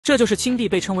这就是青帝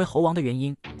被称为猴王的原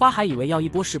因。花海以为要一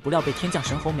波时，不料被天降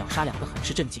神猴秒杀2个，很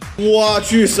是震惊。我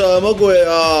去，什么鬼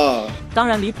啊！当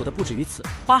然离谱的不止于此，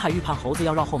花海预判猴子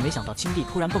要绕后，没想到青帝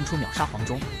突然蹦出秒杀黄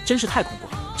忠，真是太恐怖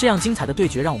了。这样精彩的对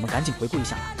决，让我们赶紧回顾一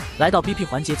下吧。来到 BP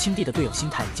环节，青帝的队友心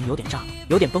态已经有点炸了，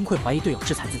有点崩溃，怀疑队友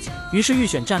制裁自己，于是预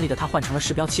选战力的他换成了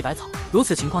石标700草。如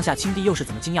此情况下，青帝又是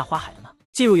怎么惊讶花海的呢？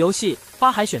进入游戏，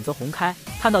花海选择红开，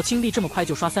看到青帝这么快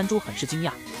就刷3株，很是惊讶。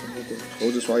猴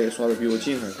子刷也刷的比我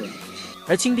近还快。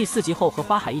而青帝4级后和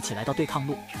花海一起来到对抗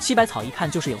路，700草一看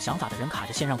就是有想法的人，卡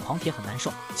着线让狂铁很难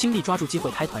受。青帝抓住机会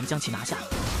开团将其拿下。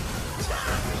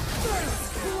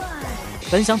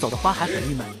本想走的花海很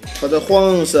郁闷，他在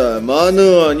晃什么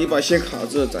呢？你把线卡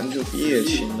着，咱就别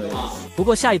清了呀。不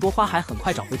过下一波花海很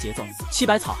快找回节奏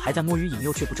，700草还在摸鱼引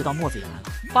诱，却不知道墨子也来了。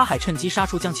花海趁机杀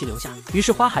出将其留下，于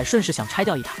是花海顺势想拆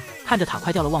掉一塔，看着塔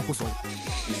快掉了，忘乎所以。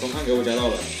你风看给我加到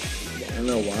了，完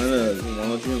了，王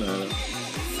昭君来了，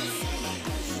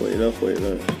毁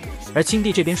了。而青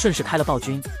帝这边顺势开了暴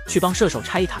君，去帮射手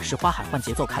拆一塔时，花海换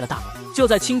节奏开了大龙。就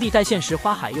在青帝带线时，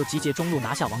花海又集结中路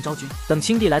拿下王昭君。等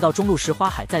青帝来到中路时，花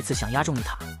海再次想压中一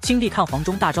塔。青帝看黄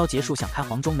忠大招结束，想开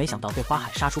黄忠，没想到被花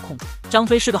海杀出空子。张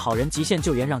飞是个好人，极限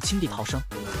救援让青帝逃生。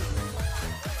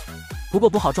不过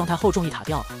不好，状态后中一塔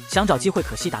掉了，想找机会，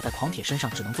可惜打在狂铁身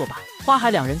上，只能作罢。花海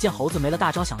2人见猴子没了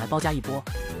大招，想来包夹一波。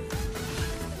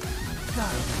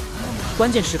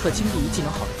关键时刻，青帝一技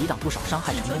能好的抵挡不少伤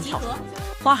害，成功跳出。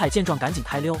花海见状赶紧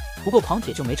开溜，不过狂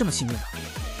铁就没这么幸运了。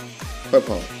快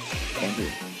跑，狂铁，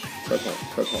快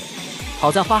跑！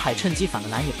好在花海趁机反了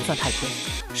蓝，也不算太亏。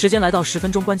时间来到10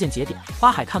分钟关键节点，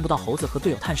花海看不到猴子和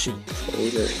队友探视野。猴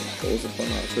子跑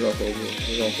哪去了？猴子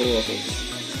绕后啊！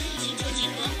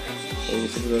猴子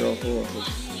是不是在绕后啊？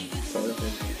找一下猴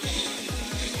子，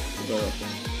不知道绕后。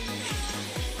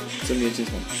正面进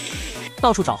场。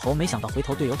到处找猴，没想到回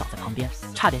头队友倒在旁边，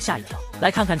差点吓一跳。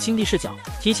来看看青帝视角，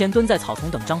提前蹲在草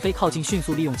丛等张飞靠近，迅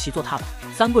速利用其做踏板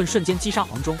，3棍瞬间击杀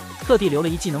黄忠，特地留了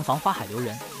一技能防花海留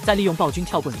人，再利用暴君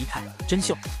跳棍离开，真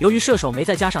秀。由于射手没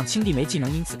再加上青帝没技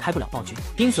能，因此开不了暴君，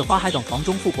因此花海等黄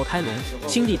忠复活开龙。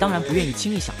青帝当然不愿意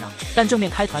轻易想让，但正面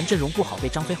开团阵容不好，被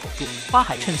张飞吼住，花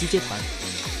海趁机接团。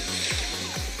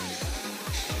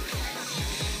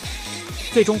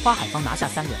最终花海方拿下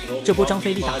3人，这波张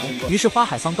飞立大功，于是花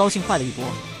海方高兴坏了一波。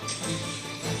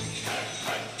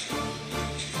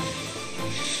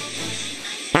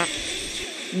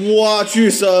我去，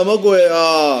什么鬼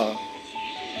啊！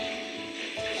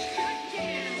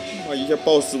一下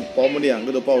爆死，把我们2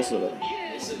个都爆死了。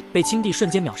被青帝瞬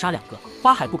间秒杀2个，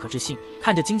花海不可置信，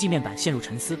看着经济面板陷入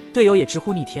沉思，队友也直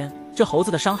呼逆天，这猴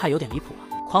子的伤害有点离谱了。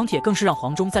狂铁更是让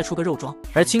黄忠再出个肉装，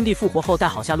而青帝复活后带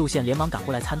好下路线，连忙赶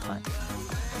过来参团。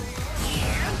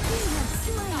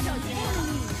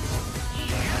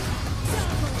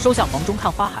收下黄忠，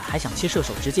看花海还想切射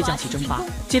手，直接将其蒸发，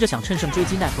接着想趁胜追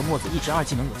击，奈何墨子一直2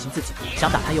技能恶心自己，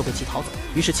想打他又被其逃走，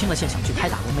于是清了线想去开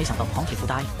打龙，没想到狂铁不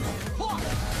答应。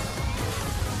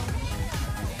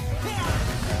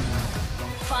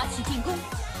发起进攻，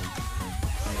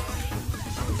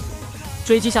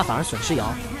追击下反而损失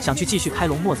摇，想去继续开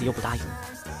龙，墨子又不答应。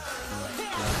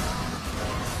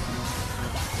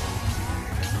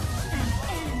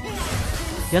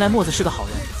原来墨子是个好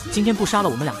人，今天不杀了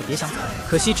我们2个别想走。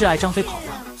可惜挚爱张飞跑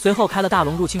了，随后开了大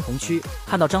龙入侵红区，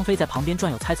看到张飞在旁边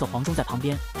转悠，猜测黄忠在旁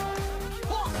边。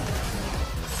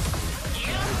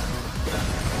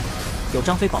有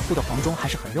张飞保护的黄忠还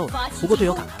是很肉的，不过队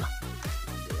友赶来了，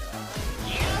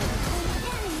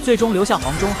最终留下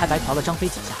黄忠，还白嫖了张飞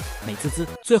几下，美滋滋。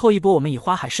最后一波，我们以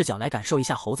花海视角来感受一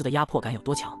下猴子的压迫感有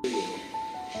多强。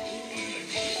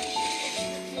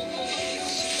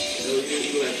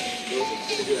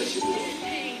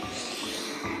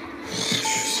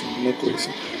什么鬼事？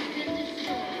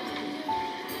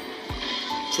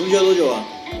春节多久啊？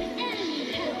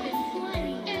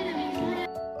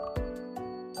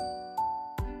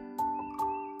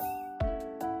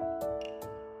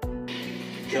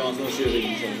这样算是有点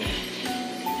影响的。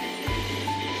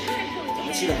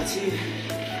打气！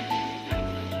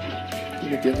你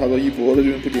们点塔都一波了，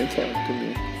居然不点塔，真的。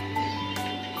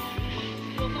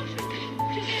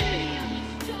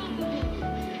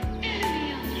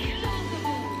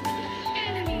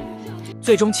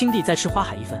最终青帝再吃花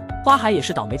海一份，花海也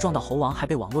是倒霉撞到猴王，还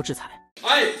被网络制裁。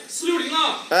哎，460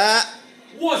了！哎，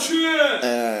我去！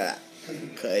哎，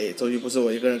可以，终于不是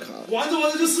我一个人卡了。玩着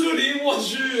玩着就460，我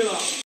去了。